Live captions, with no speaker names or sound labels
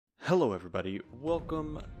Hello everybody,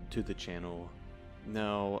 welcome to the channel.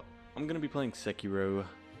 Now, I'm going to be playing Sekiro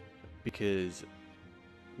because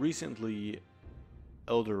recently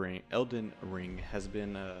Elden Ring has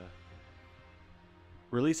been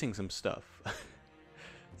releasing some stuff,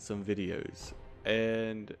 some videos,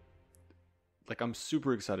 and I'm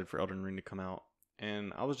super excited for Elden Ring to come out.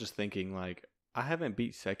 And I was just thinking, I haven't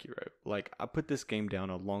beat Sekiro. I put this game down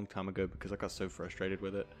a long time ago because I got so frustrated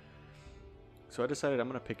with it. So I decided I'm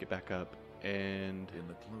going to pick it back up and in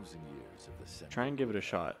the closing years of the century, try and give it a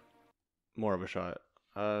shot. More of a shot.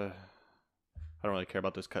 I don't really care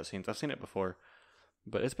about those cutscenes. I've seen it before,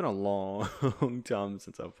 but it's been a long time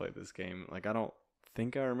since I've played this game. I don't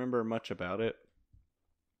think I remember much about it.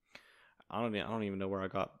 I don't even know where I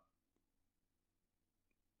got.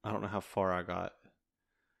 I don't know how far I got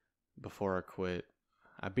before I quit.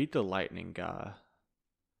 I beat the lightning guy.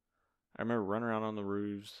 I remember running around on the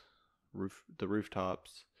rooftops.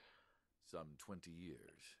 some 20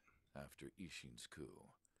 years after Ishin's coup.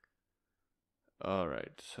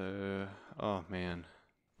 Alright, so... Oh, man.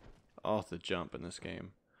 Off the jump in this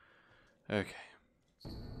game. Okay.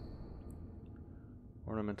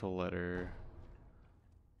 Ornamental letter.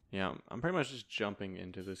 Yeah, I'm pretty much just jumping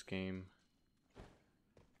into this game.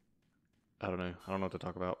 I don't know. I don't know what to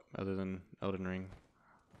talk about other than Elden Ring.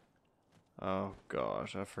 Oh,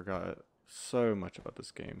 gosh. I forgot so much about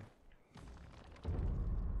this game.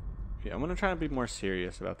 Yeah, I'm going to try and be more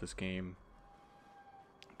serious about this game.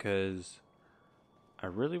 Because I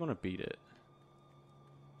really want to beat it.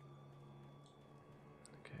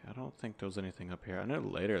 Okay, I don't think there's anything up here. I know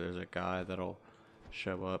later there's a guy that'll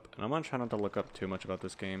show up. And I'm going to try not to look up too much about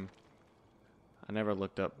this game. I never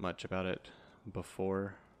looked up much about it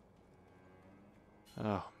before.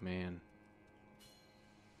 Oh, man.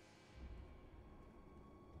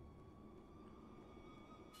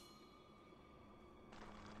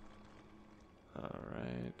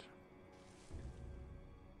 Alright.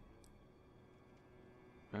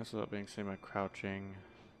 That's without being seen by crouching.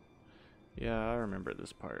 Yeah, I remember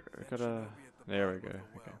this part. I gotta... There we go.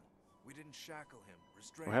 Okay. We didn't shackle him.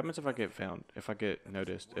 What happens if I get found? If I get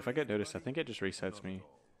noticed? If I get noticed, I think it just resets me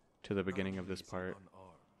to the beginning of this part.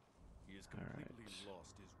 Alright.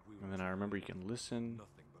 And then I remember you can listen.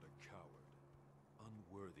 Nothing but a coward,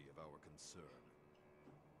 unworthy of our concern.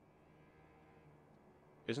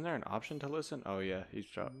 Isn't there an option to listen? Oh yeah, he's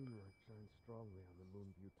dropped. The moonlight shines strongly on the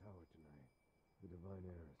Moonview Tower tonight. The divine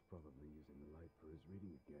heir is probably using the light for his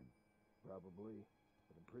reading again. Probably,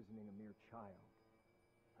 but imprisoning a mere child.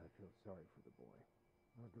 I feel sorry for the boy.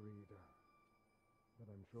 Agreed. But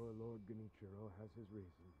I'm sure Lord Genichiro has his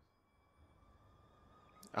reasons.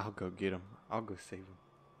 I'll go get him. I'll go save him.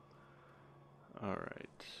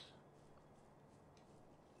 Alright.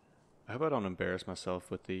 I hope I don't embarrass myself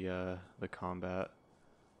with the combat.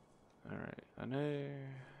 Alright, I know...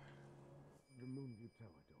 The Moonview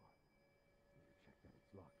Tower door. You check that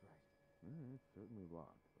it's locked, right? It's certainly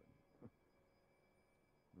locked, but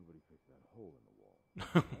nobody fixed that hole in the wall.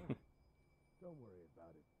 Don't worry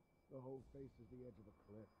about it. The hole faces the edge of the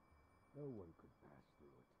cliff. No one could pass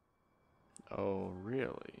through it. Oh,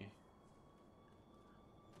 really?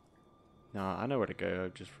 No, I know where to go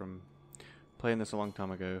just from playing this a long time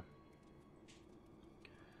ago.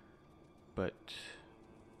 But...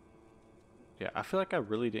 yeah, I feel like I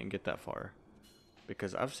really didn't get that far.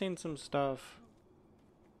 Because I've seen some stuff,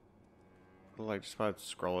 just by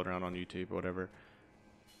scrolling around on YouTube or whatever.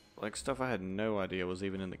 Stuff I had no idea was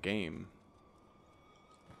even in the game.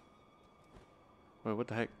 Wait, what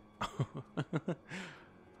the heck? I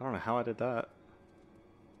don't know how I did that.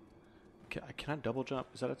 Can I double jump?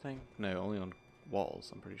 Is that a thing? No, only on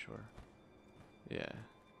walls, I'm pretty sure. Yeah.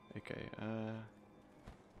 Okay,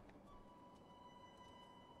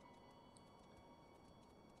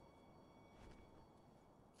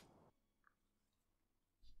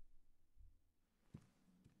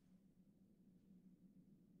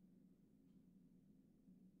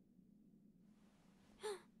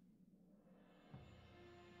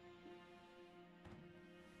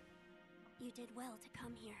 You did well to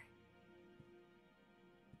come here.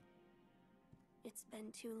 It's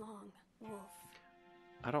been too long, Wolf.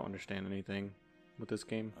 I don't understand anything with this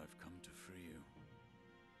game. I've come to free you,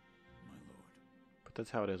 my lord. But that's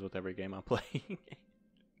how it is with every game I play.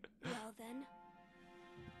 Well then.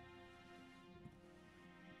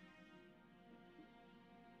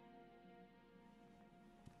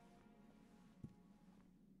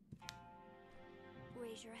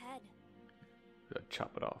 Raise your head.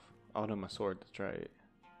 Chop it off. Oh no, my sword, that's right.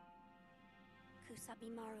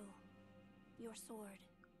 Kusabimaru, your sword.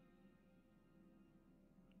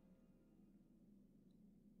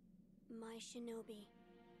 My shinobi,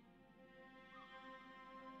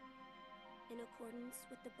 In accordance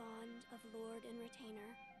with the bond of Lord and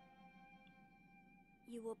Retainer,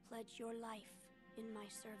 you will pledge your life in my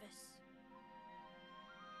service.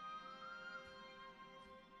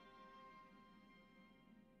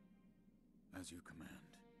 As you command.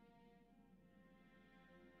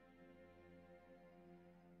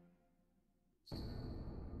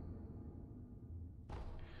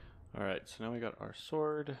 Alright, so now we got our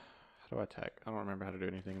sword. How do I attack? I don't remember how to do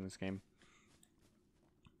anything in this game.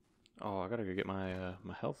 Oh, I gotta go get my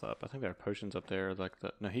my health up. I think there are potions up there. Like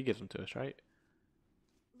the no, he gives them to us, right?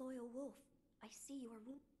 Loyal Wolf, I see your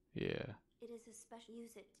wound. Yeah. It is a special.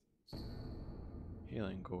 Use it.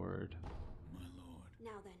 Healing gourd. My lord.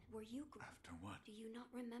 Now then, were you? After what? Do you not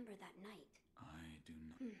remember that night? I do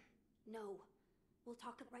not. No. We'll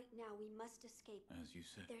talk right now. We must escape. As you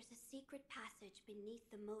said. There's a secret passage beneath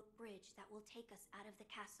the moat bridge that will take us out of the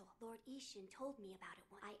castle. Lord Ishin told me about it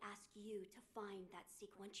once. I ask you to find that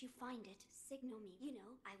secret. Once you find it, signal me. You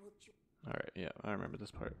know, I will. Alright, yeah, I remember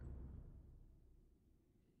this part.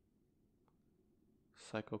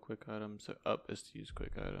 Cycle quick items. So up is to use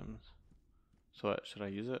quick items. So what, should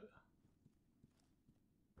I use it?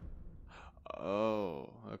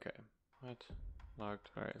 Oh, okay. What?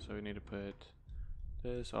 Locked. Alright, so we need to put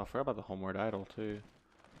this. Oh, I forgot about the homeward idol too.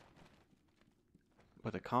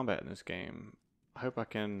 But the combat in this game, I hope I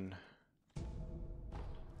can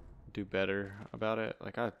do better about it.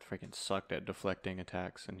 Like, I freaking sucked at deflecting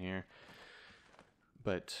attacks in here.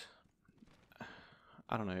 But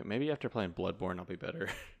I don't know. Maybe after playing Bloodborne, I'll be better.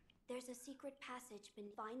 There's a secret passage.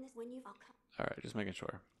 Find this when you. I'll come. Alright, just making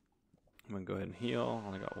sure. I'm gonna go ahead and heal.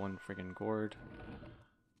 Only got one freaking gourd.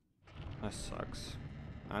 That sucks.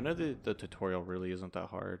 I know the tutorial really isn't that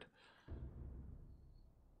hard.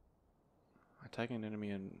 Attacking an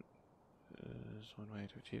enemy is one way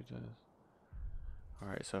to achieve this.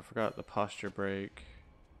 Alright, so I forgot the posture break.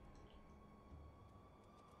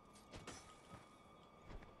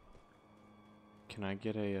 Can I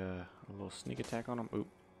get a little sneak attack on him? Oop.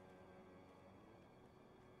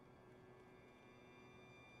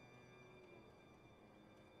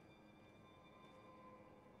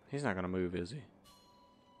 He's not gonna move, is he?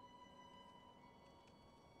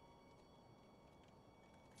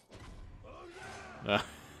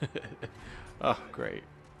 Oh, great.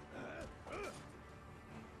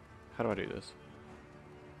 How do I do this?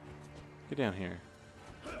 Get down here.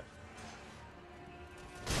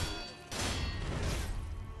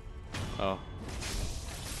 Oh.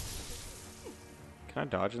 Can I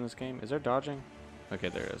dodge in this game? Is there dodging? Okay,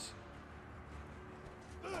 there is.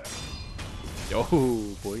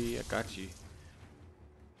 Oh, boy, I got you.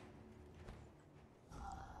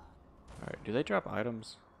 Alright, do they drop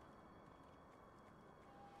items?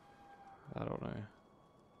 I don't know.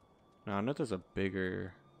 No, I know there's a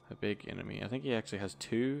big enemy. I think he actually has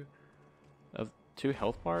two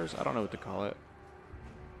health bars. I don't know what to call it.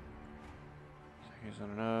 He's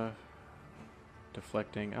not enough.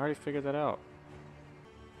 Deflecting. I already figured that out.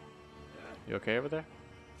 You okay over there?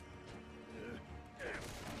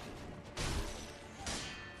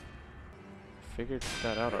 Figured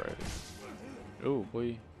that out already. Oh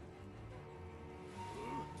boy.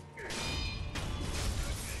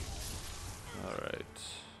 Alright.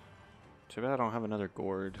 Too bad I don't have another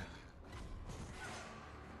gourd.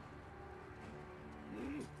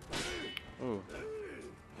 Oh.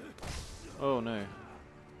 Oh no.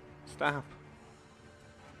 Stop.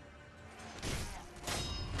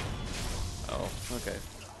 Oh, okay.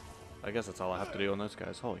 I guess that's all I have to do on those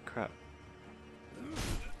guys. Holy crap.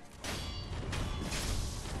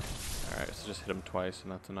 Alright, so just hit him twice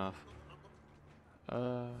and that's enough.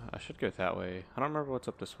 I should go that way. I don't remember what's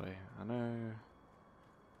up this way. I know.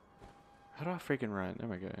 How do I freaking run? There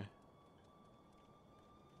we go.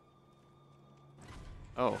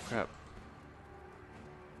 Oh, crap.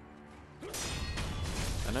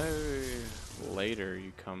 I know later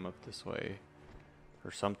you come up this way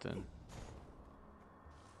or something.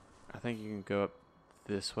 I think you can go up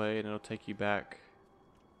this way and it'll take you back.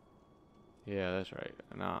 Yeah, that's right.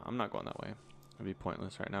 Nah, I'm not going that way. It'd be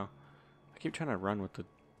pointless right now. I keep trying to run with the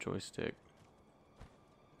joystick.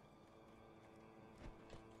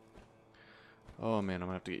 Oh man, I'm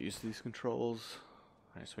gonna have to get used to these controls.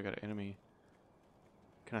 Alright, so we got an enemy.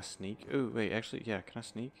 Can I sneak? Oh, wait, actually, yeah, can I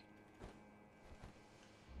sneak?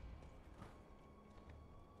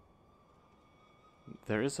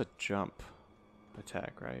 There is a jump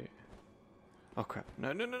attack, right? Oh crap.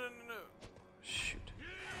 No, no, no, no, no, no. Shoot.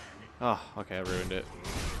 Oh, okay, I ruined it.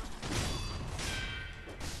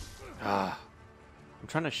 Ah. I'm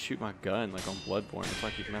trying to shoot my gun like on Bloodborne. It's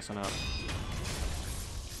like keep messing up.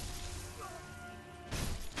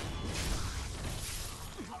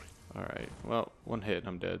 Alright, well, one hit and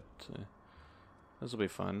I'm dead. So this will be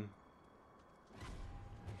fun.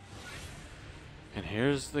 And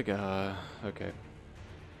here's the guy. Okay.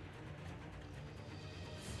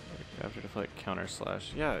 After deflect counter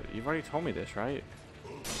slash. Yeah, you've already told me this, right?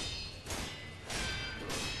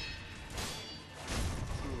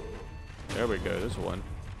 There we go, this one.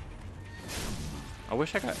 I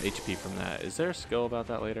wish I got HP from that. Is there a skill about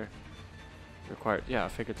that later? Required. Yeah, I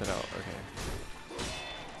figured that out.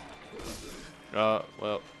 Okay.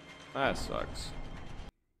 Well, that sucks.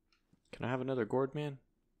 Can I have another gourd man?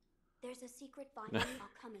 There's a secret volume. I'll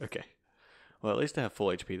come and Okay. Well, at least I have full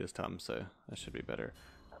HP this time, so that should be better.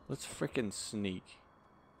 Let's frickin' sneak.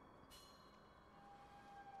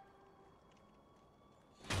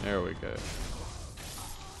 There we go.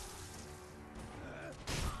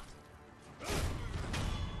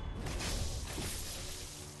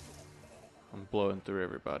 I'm blowing through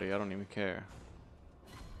everybody. I don't even care.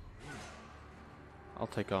 I'll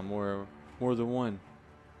take on more than one.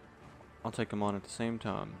 I'll take them on at the same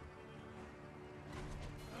time.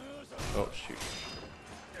 Oh, shoot.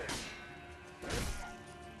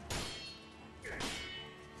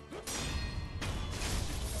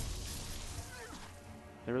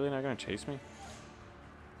 They're really not gonna chase me?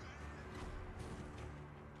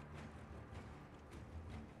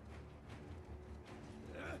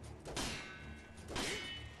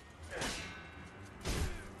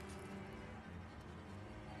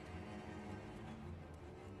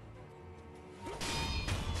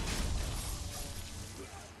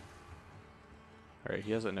 Alright,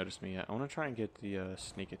 he hasn't noticed me yet. I want to try and get the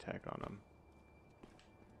sneak attack on him.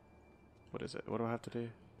 What is it? What do I have to do?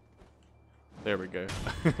 There we go.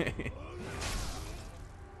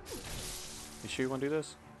 You sure you want to do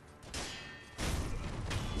this?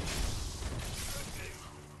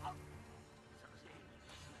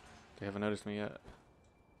 They haven't noticed me yet.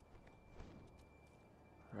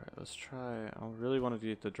 Alright, let's try. I really wanted to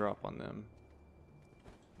get the drop on them.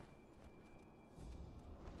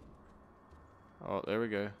 Oh, there we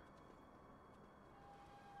go.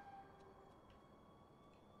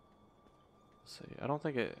 Let's see. I don't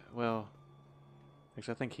think it. Well,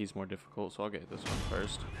 actually, I think he's more difficult, so I'll get this one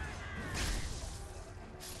first.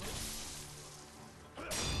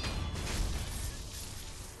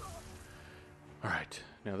 Alright,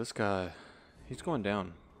 now this guy, he's going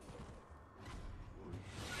down.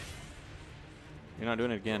 You're not doing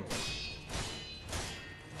it again.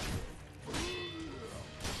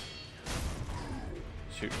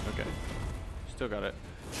 Shoot, okay. Still got it.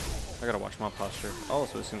 I gotta watch my posture.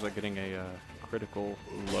 Also, it seems like getting a critical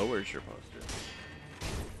lowers your posture.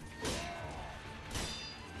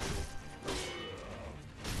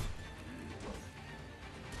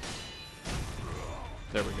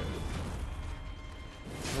 There we go.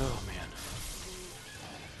 Oh, man.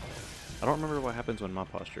 I don't remember what happens when my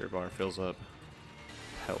posture bar fills up.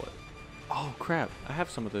 Pellet. Oh, crap. I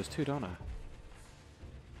have some of those too, don't I?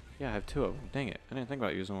 Yeah, I have two of them. Dang it. I didn't think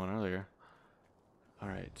about using one earlier.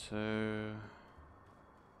 Alright, so...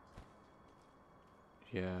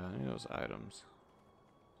 yeah, I need those items.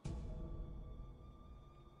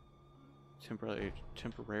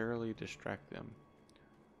 Temporarily distract them.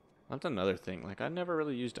 That's another thing. Like, I never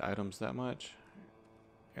really used items that much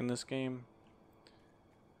in this game.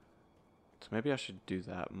 So maybe I should do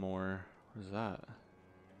that more. What is that?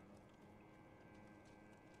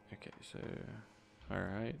 Okay, so...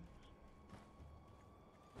 alright.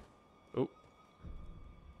 Oh.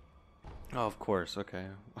 Oh, of course, okay.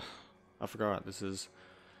 I forgot, this is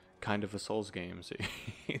kind of a Souls game, so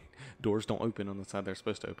doors don't open on the side they're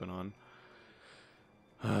supposed to open on.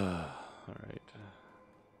 Alright.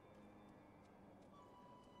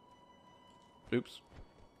 Oops.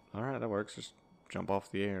 Alright, that works. Just jump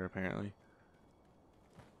off the air, apparently.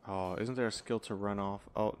 Oh, isn't there a skill to run off?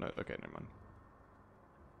 Oh, no, okay, never mind.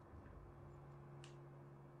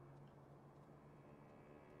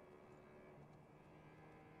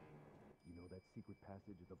 You know that secret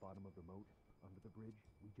passage at the bottom of the moat, under the bridge?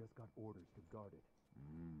 We just got orders to guard it.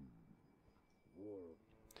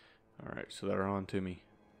 Alright, so they're on to me.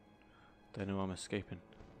 They know I'm escaping.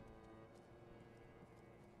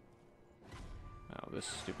 Oh, this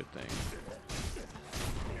stupid thing.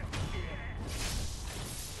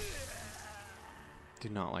 Do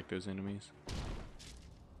not like those enemies.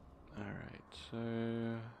 Alright, so...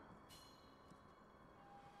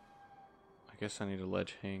 I guess I need a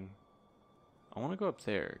ledge hang. I want to go up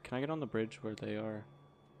there. Can I get on the bridge where they are?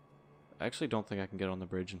 I actually don't think I can get on the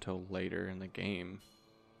bridge until later in the game.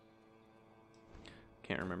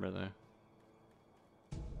 Can't remember though.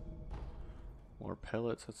 More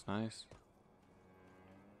pellets, that's nice.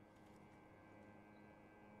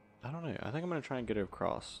 I don't know. I think I'm gonna try and get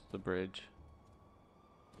across the bridge.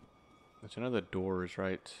 There's another door is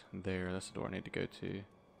right there. That's the door I need to go to.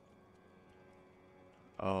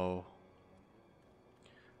 Oh.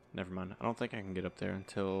 Never mind. I don't think I can get up there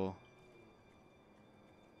until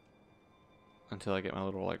I get my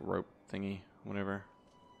little like rope thingy, whatever.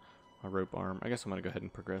 My rope arm. I guess I'm gonna go ahead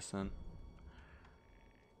and progress then.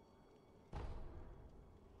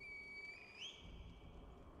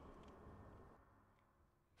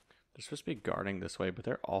 They're supposed to be guarding this way, but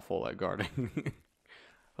they're awful at guarding.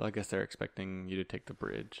 Well, I guess they're expecting you to take the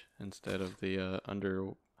bridge instead of the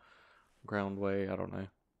underground way. I don't know.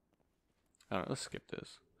 Let's skip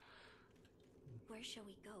this. Where shall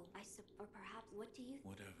we go? Or perhaps, what do you?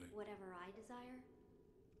 Whatever I desire.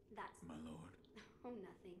 That's My lord. Oh,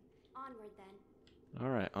 nothing. Onward then. All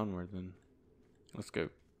right, onward then. Let's go.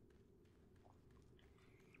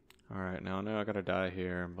 All right, now I know I gotta die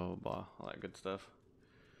here and blah blah blah, all that good stuff.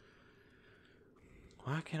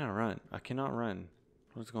 Why can't I run? I cannot run.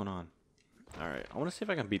 What's going on? Alright, I want to see if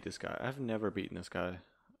I can beat this guy. I've never beaten this guy.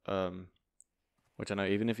 Which I know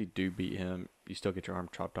even if you do beat him, you still get your arm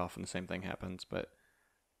chopped off and the same thing happens, but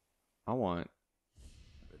I want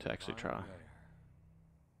to actually try.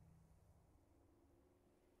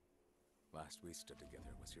 Last we stood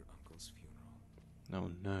together was your uncle's funeral. No,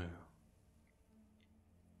 no.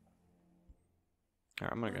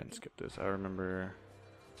 Alright, I'm gonna go ahead and skip this. I remember...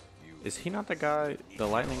 Is he not the guy, the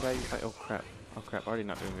lightning guy you fight? Oh crap. Oh crap, already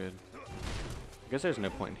not doing good. I guess there's no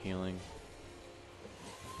point in healing.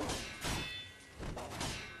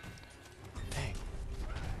 Dang.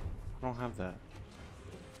 I don't have that.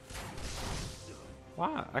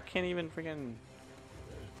 Why? I can't even freaking...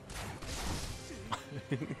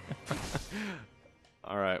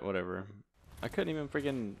 Alright, whatever. I couldn't even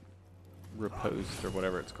freaking repose or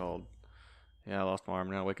whatever it's called. Yeah, I lost my arm.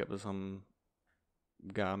 Now I wake up to some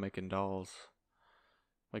guy making dolls.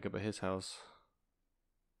 Wake up at his house.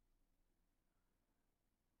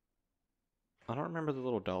 I don't remember the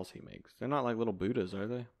little dolls he makes. They're not like little Buddhas, are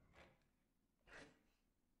they?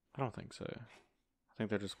 I don't think so. I think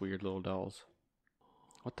they're just weird little dolls.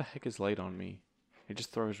 What the heck is laid on me?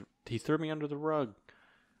 He threw me under the rug.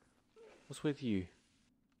 What's with you?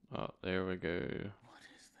 Oh, there we go. What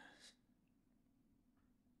is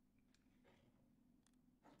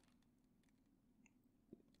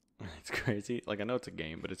this? It's crazy. Like, I know it's a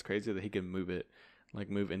game, but it's crazy that he can move it. Like,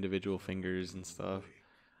 move individual fingers and stuff.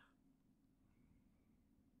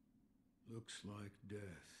 Looks like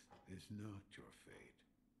death is not your fate.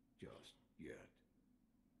 Just yet.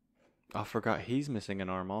 I forgot he's missing an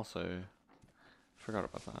arm also. Forgot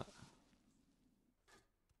about that.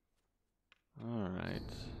 Alright.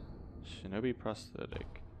 Shinobi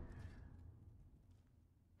prosthetic.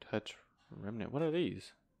 Touch remnant. What are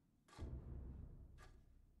these?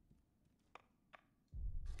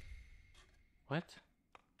 What?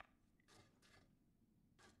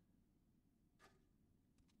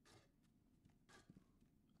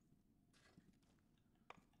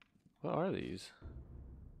 What are these?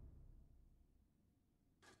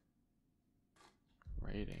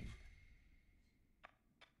 Rating.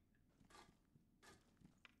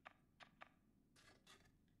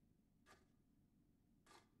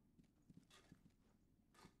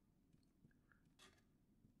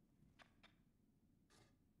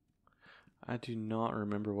 I do not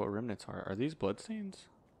remember what remnants are. Are these bloodstains?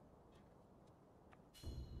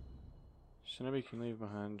 Shinobi can leave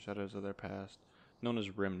behind shadows of their past, known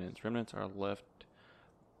as remnants. Remnants are left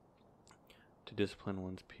to discipline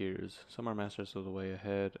one's peers. Some are masters of the way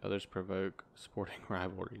ahead, others provoke sporting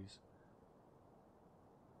rivalries.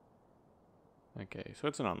 Okay, so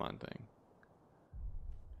it's an online thing.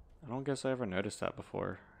 I don't guess I ever noticed that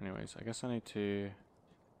before. Anyways, I guess I need to...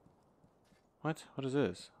 What? What is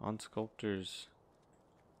this? On sculptors.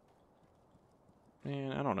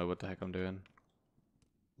 Man, I don't know what the heck I'm doing.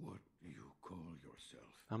 What do you call yourself?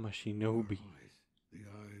 I'm a shinobi. The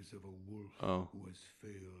eyes of a wolf who has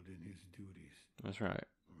failed in his duties. That's right.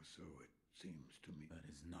 Or so it seems to me. That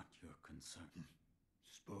is not your concern.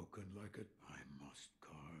 Spoken like it, I must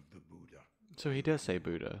carve the Buddha. So he does say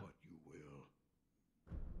Buddha. What you will.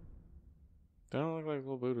 They don't look like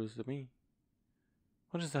little Buddhas to me.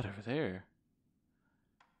 What is that over there?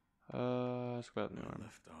 Let's go out new arm.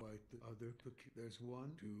 Quite the other. There's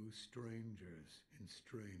two strangers in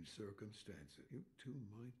strange circumstances. You two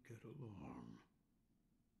might get along.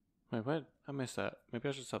 Wait, what? I missed that. Maybe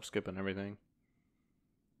I should stop skipping everything.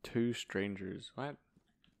 Two strangers. What?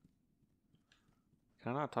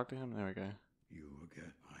 Can I not talk to him? There we go. You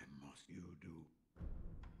again. I must. You do.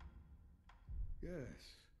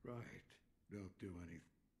 Yes, right. Don't do anything.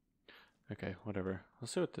 Okay, whatever.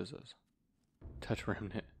 Let's see what this is. Touch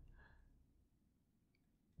remnant.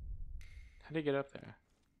 How do you get up there?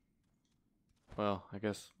 Well, I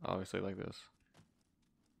guess obviously like this.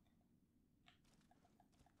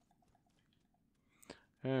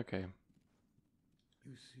 Okay.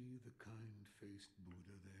 You see the kind-faced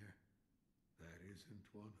Buddha there? That isn't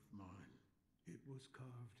one of mine. It was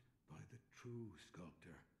carved by the true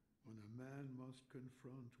sculptor. When a man must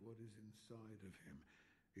confront what is inside of him,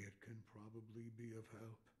 it can probably be of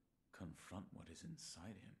help. Confront what is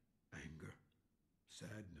inside him. Anger,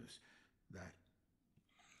 sadness, that.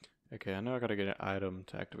 Okay, I know I gotta get an item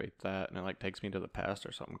to activate that, and it like takes me to the past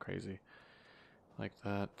or something crazy. Like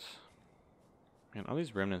that. Man, all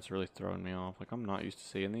these remnants are really throwing me off. Like, I'm not used to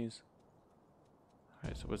seeing these.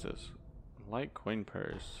 Alright, so what's this? Light coin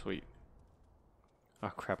purse. Sweet. Oh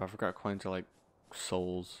crap, I forgot coins are like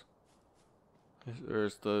souls.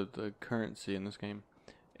 There's the currency in this game.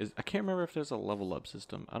 I can't remember if there's a level up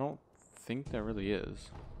system. I don't think there really is.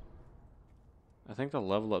 I think the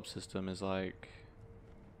level up system is like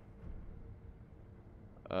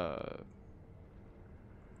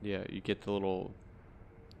yeah, you get the little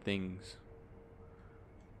things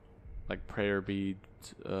like prayer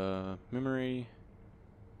beads, memory.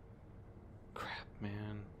 Crap,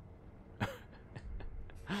 man.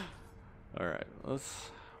 Alright, let's.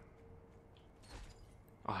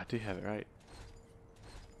 Oh, I do have it right.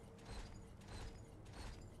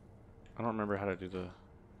 I don't remember how to do the.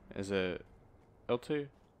 Is it L2?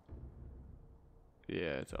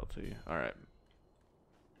 Yeah, it's L2. Alright.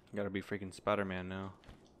 Gotta be freaking Spider-Man now.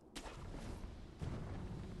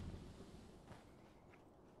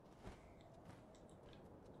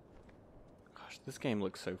 Gosh, this game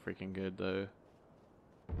looks so freaking good though.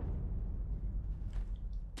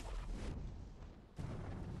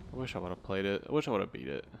 I wish I would have played it. I wish I would have beat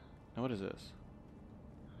it. Now what is this?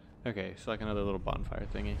 Okay, it's like another little bonfire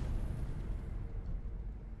thingy.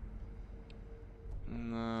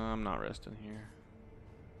 No, I'm not resting here.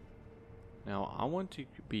 Now, I want to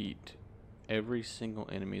beat every single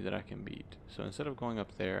enemy that I can beat. So instead of going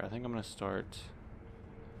up there, I think I'm going to start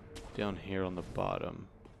down here on the bottom.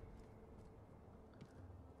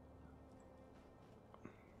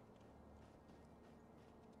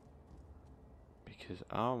 Because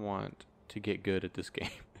I want to get good at this game.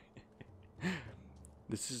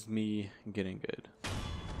 This is me getting good.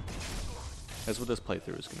 That's what this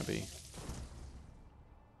playthrough is going to be.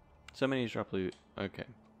 So many drop loot. Okay.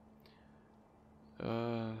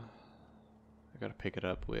 I gotta pick it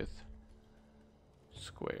up with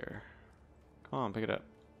square. Come on, pick it up.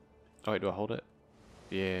 Oh wait, do I hold it?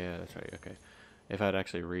 Yeah, that's right. Okay. If I'd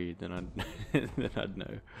actually read, then I'd then I'd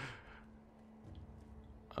know.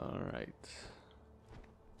 All right.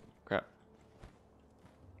 Crap.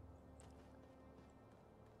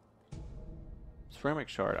 Ceramic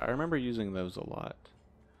shard. I remember using those a lot.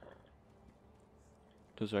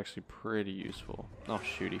 Those are actually pretty useful. Oh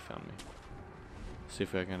shoot, he found me. See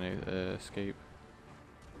if I can escape.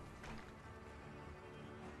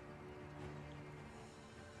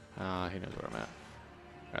 He knows where I'm at.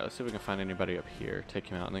 Alright, let's see if we can find anybody up here. Take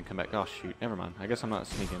him out and then come back. Oh shoot, never mind. I guess I'm not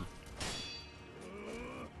sneaking.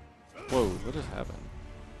 Whoa, what just happened?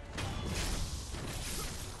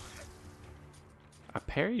 I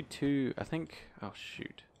parried two, I think. Oh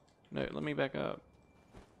shoot. No, let me back up.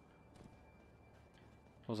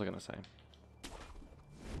 What was I gonna say?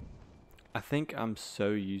 I think I'm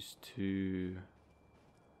so used to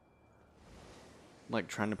like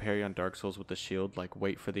trying to parry on Dark Souls with the shield, like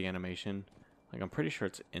wait for the animation. Like I'm pretty sure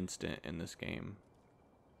it's instant in this game.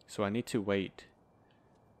 So I need to wait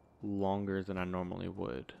longer than I normally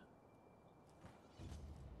would.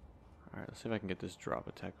 Alright, let's see if I can get this drop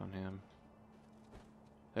attack on him.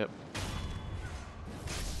 Yep.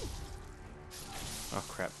 Oh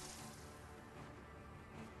crap.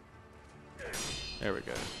 There we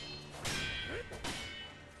go.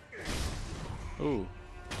 Ooh.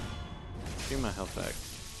 Give me my health back.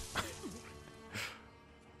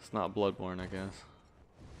 It's not Bloodborne, I guess.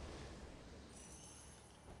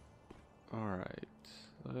 Alright.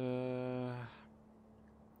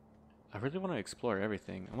 I really want to explore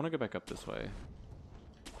everything. I want to go back up this way.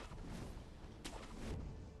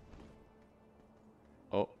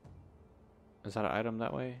 Oh. Is that an item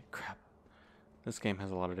that way? Crap. This game has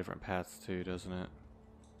a lot of different paths too, doesn't it?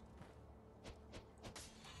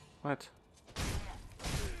 What?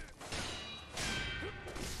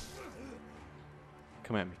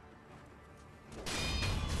 Come at me.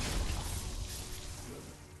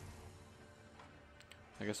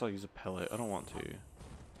 I guess I'll use a pellet. I don't want to.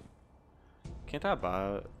 Can't I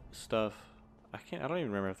buy stuff? I can't. I don't even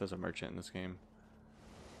remember if there's a merchant in this game.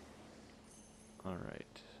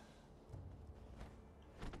 Alright.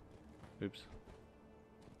 Oops.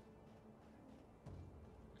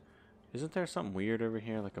 Isn't there something weird over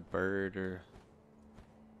here, like a bird or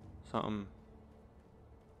something?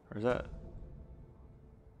 Or is that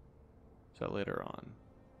later on?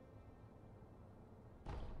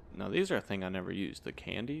 Now these are a thing I never used, the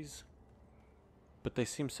candies. But they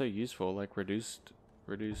seem so useful, like reduce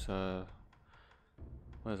what is that?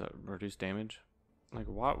 Reduce damage? Like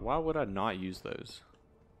why would I not use those?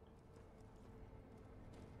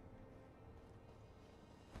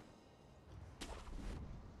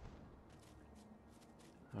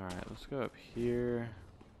 Alright, let's go up here.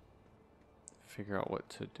 Figure out what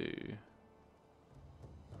to do.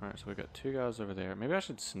 Alright, so we got 2 guys over there. Maybe I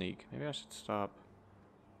should sneak. Maybe I should stop.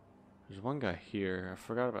 There's one guy here. I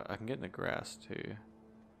forgot about. I can get in the grass too.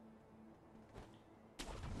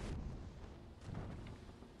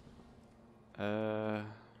 Let's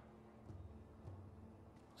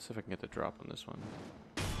see if I can get the drop on this one.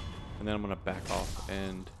 And then I'm gonna back off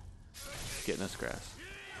and get in this grass.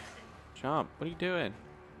 Jump! What are you doing?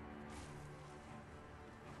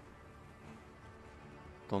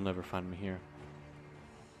 They'll never find me here.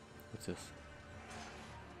 What's this?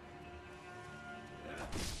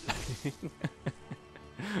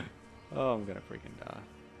 Oh, I'm gonna freaking die.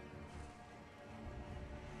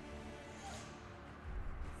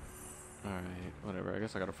 Alright, whatever. I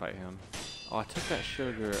guess I gotta fight him. Oh, I took that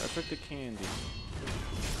sugar. I took the candy.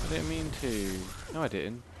 I didn't mean to. No, I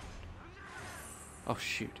didn't. Oh,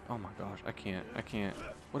 shoot. Oh my gosh. I can't. I can't.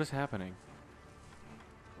 What is happening?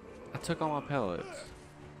 I took all my pellets.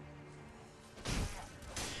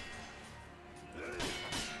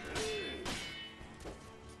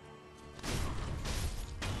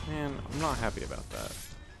 Man, I'm not happy about that.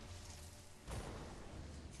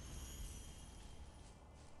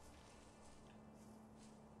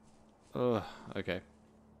 Ugh, okay.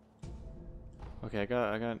 Okay, I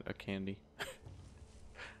got a candy.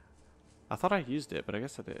 I thought I used it, but I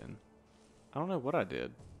guess I didn't. I don't know what I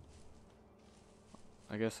did.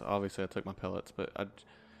 I guess obviously I took my pellets, but I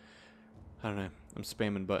don't know. I'm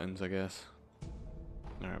spamming buttons, I guess.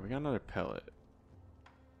 Alright, we got another pellet.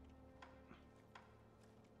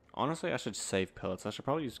 Honestly, I should save pellets. I should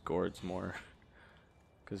probably use gourds more.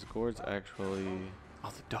 Because gourds actually... Oh,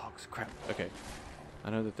 the dogs. Crap. Okay. I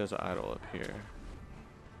know that there's an idol up here.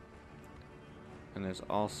 And there's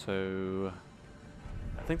also...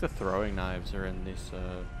 I think the throwing knives are in this,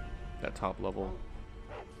 that top level.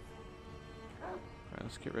 Alright,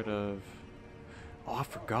 let's get rid of... Oh, I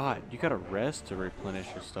forgot. You gotta rest to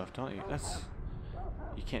replenish your stuff, don't you? That's...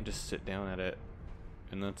 You can't just sit down at it.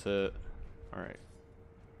 And that's it. Alright.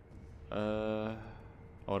 Oh,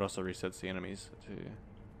 it also resets the enemies too.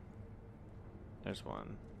 There's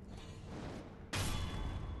one.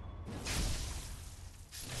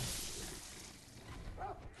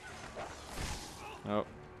 Oh.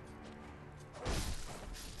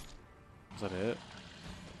 Is that it?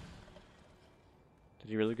 Did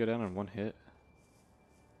he really go down in one hit?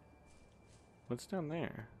 What's down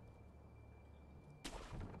there?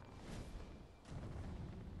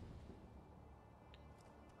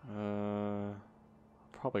 I'll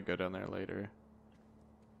probably go down there later.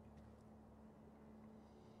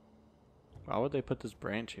 Why would they put this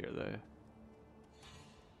branch here though?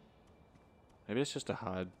 Maybe it's just a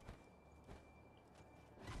hide.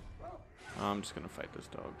 I'm just gonna fight this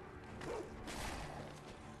dog.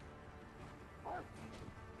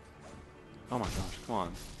 Oh my gosh, come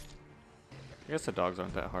on. I guess the dogs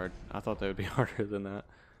aren't that hard. I thought they would be harder than that.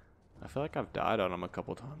 I feel like I've died on them a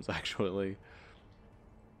couple times actually.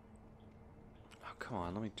 Oh, come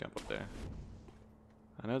on, let me jump up there.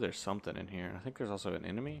 I know there's something in here. I think there's also an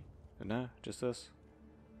enemy. No, just this.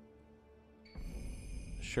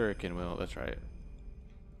 Shuriken wheel, that's right.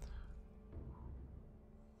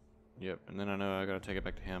 Yep, and then I know I gotta take it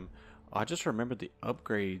back to him. Oh, I just remembered the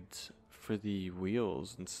upgrades for the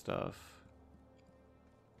wheels and stuff.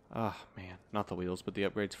 Ah, man. Not the wheels, but the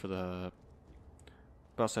upgrades for the...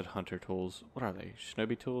 I said hunter tools. What are they?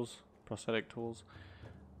 Shinobi tools? Prosthetic tools?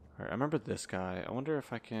 Alright, I remember this guy. I wonder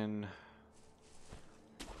if I can...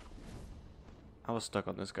 I was stuck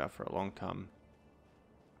on this guy for a long time.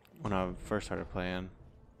 When I first started playing.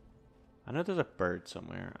 I know there's a bird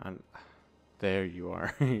somewhere. There you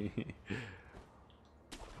are.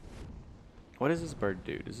 What does this bird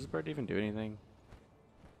do? Does this bird even do anything?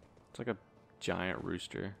 It's like a giant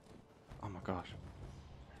rooster. Oh my gosh.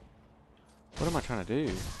 What am I trying to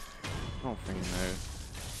do? I don't freaking know.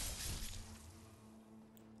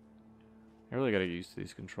 I really gotta get used to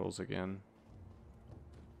these controls again.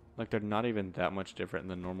 Like, they're not even that much different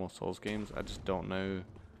than normal Souls games. I just don't know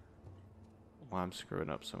why I'm screwing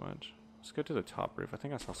up so much. Let's go to the top roof. I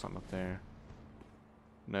think I saw something up there.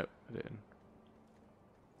 Nope, I didn't.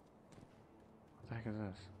 What the heck is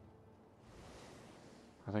this?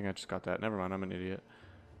 I think I just got that. Never mind, I'm an idiot.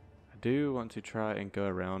 I do want to try and go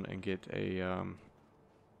around and get a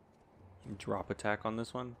drop attack on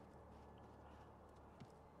this one.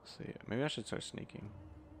 Let's see. Maybe I should start sneaking.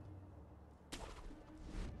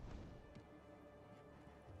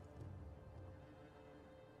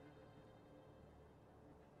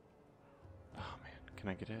 Oh man, can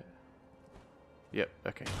I get it? Yep,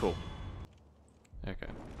 okay, cool. Okay.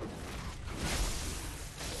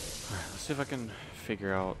 Alright, let's see if I can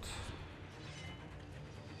figure out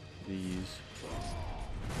these.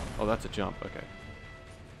 Oh, that's a jump, okay.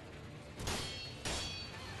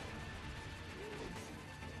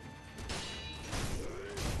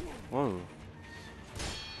 Whoa.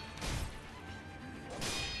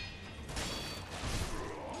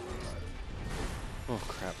 Oh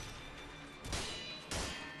crap.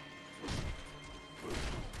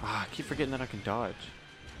 Ah, I keep forgetting that I can dodge.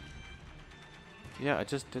 Yeah, I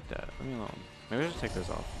just did that. Leave me alone. Maybe I should take those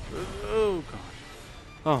off. Oh gosh.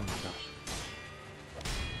 Oh my gosh.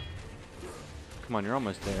 Come on, you're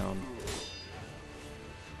almost down.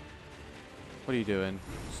 What are you doing?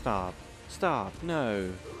 Stop. Stop.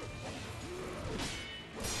 No.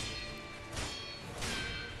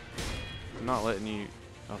 I'm not letting you...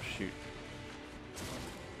 Oh, shoot.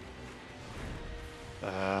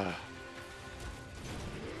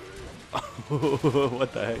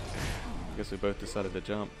 What the heck? I guess we both decided to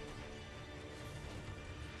jump.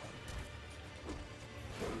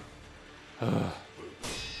 There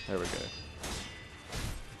we go.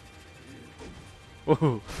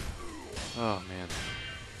 Whoa. Oh, man.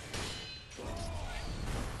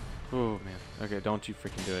 Oh, man. Okay, don't you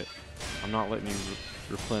freaking do it. I'm not letting you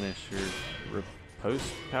replenish your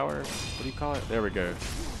riposte power? What do you call it? There we go.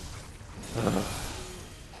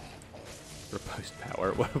 Riposte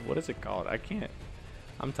power. What is it called? I can't.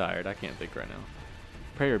 I'm tired. I can't think right now.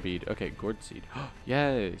 Prayer bead. Okay, gourd seed.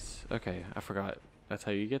 Yes. Okay, I forgot. That's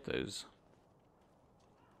how you get those.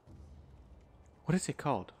 What is it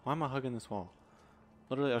called? Why am I hugging this wall?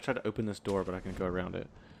 Literally, I tried to open this door, but I can go around it.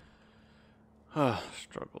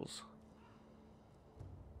 Struggles.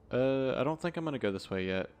 I don't think I'm gonna go this way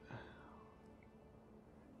yet.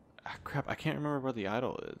 Ah, crap, I can't remember where the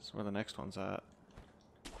idol is. Where the next one's at.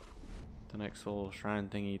 The next little shrine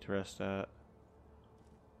thingy to rest at.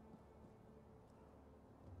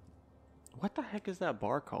 What the heck is that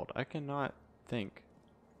bar called? I cannot think.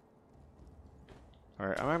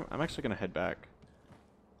 Alright, I'm actually gonna head back.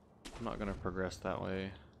 I'm not gonna progress that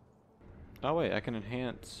way. Oh wait, I can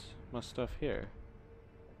enhance my stuff here.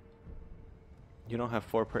 You don't have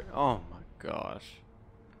 4 oh my gosh.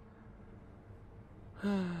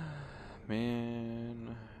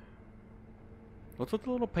 Man. What's with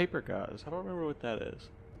the little paper guys? I don't remember what that is.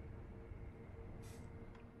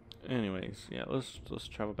 Anyways, yeah, let's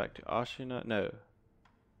travel back to Ashina. No.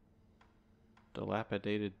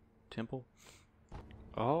 Dilapidated temple.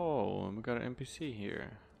 Oh, and we got an NPC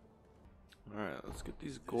here. Alright, let's get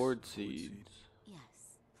these gourd seeds.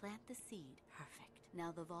 Yes, plant the seed. Perfect.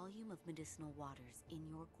 Now the volume of medicinal waters in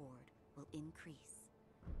your gourd will increase.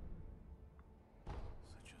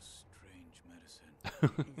 Such a strange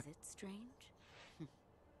medicine. Is it strange?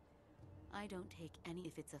 I don't take any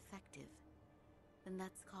if it's effective. Then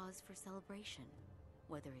that's cause for celebration.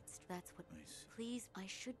 Whether it's that's what. Nice. Please, I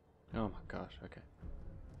should. Oh my gosh, okay.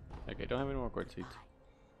 Okay, don't have any more gourd seeds.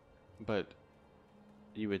 But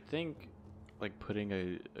you would think like putting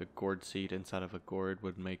a gourd seed inside of a gourd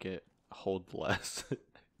would make it hold less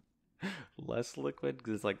less liquid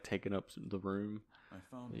because it's like taking up the room. I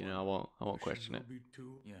found You one. know, I won't question it.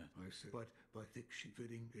 Yeah. I see. But thick sheet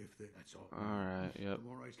fitting, if that's all. Alright, yep. The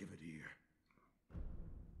more I give it here.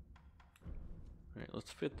 Alright,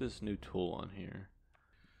 let's fit this new tool on here.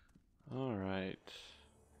 Alright.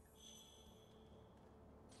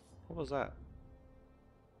 What was that?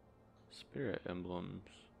 Spirit emblems.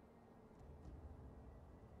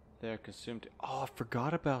 They are consumed. Oh, I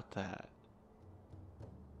forgot about that.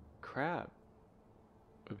 Crap.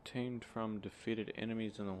 Obtained from defeated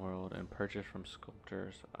enemies in the world and purchased from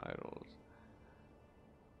sculptors' idols.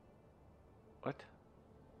 What?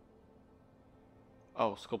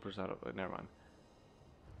 Oh, sculptors' idol. Never mind.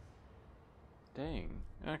 Dang.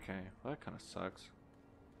 Okay. Well, that kind of sucks.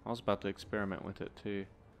 I was about to experiment with it too.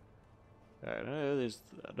 I know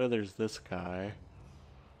there's this guy.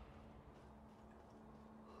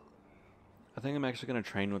 I think I'm actually gonna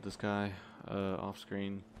train with this guy off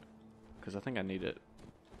screen because I think I need it.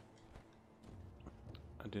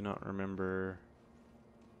 I do not remember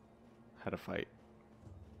how to fight.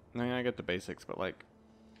 I mean, I get the basics, but like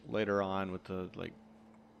later on with the like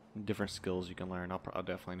different skills you can learn, I'll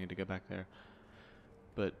definitely need to go back there.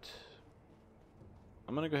 But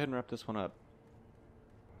I'm gonna go ahead and wrap this one up.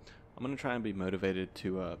 I'm gonna try and be motivated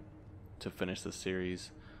to finish this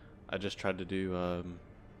series. I just tried to do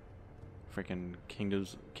freaking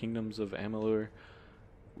Kingdoms of Amalur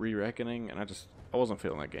Re-Reckoning, and I wasn't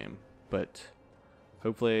feeling that game. But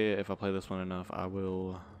hopefully, if I play this one enough, I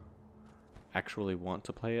will actually want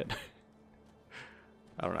to play it.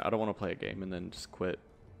 I don't know. I don't want to play a game and then just quit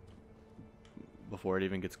before it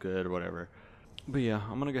even gets good or whatever. But yeah,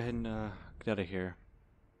 I'm gonna go ahead and get out of here.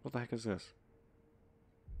 What the heck is this?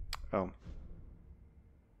 Oh.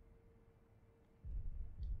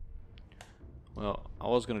 Well, I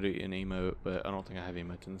was going to do an emote, but I don't think I have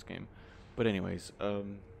emotes in this game. But anyways,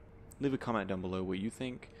 leave a comment down below what you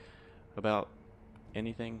think about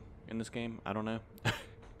anything in this game. I don't know.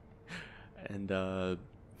 And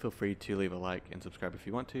feel free to leave a like and subscribe if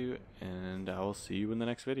you want to. And I will see you in the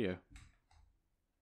next video.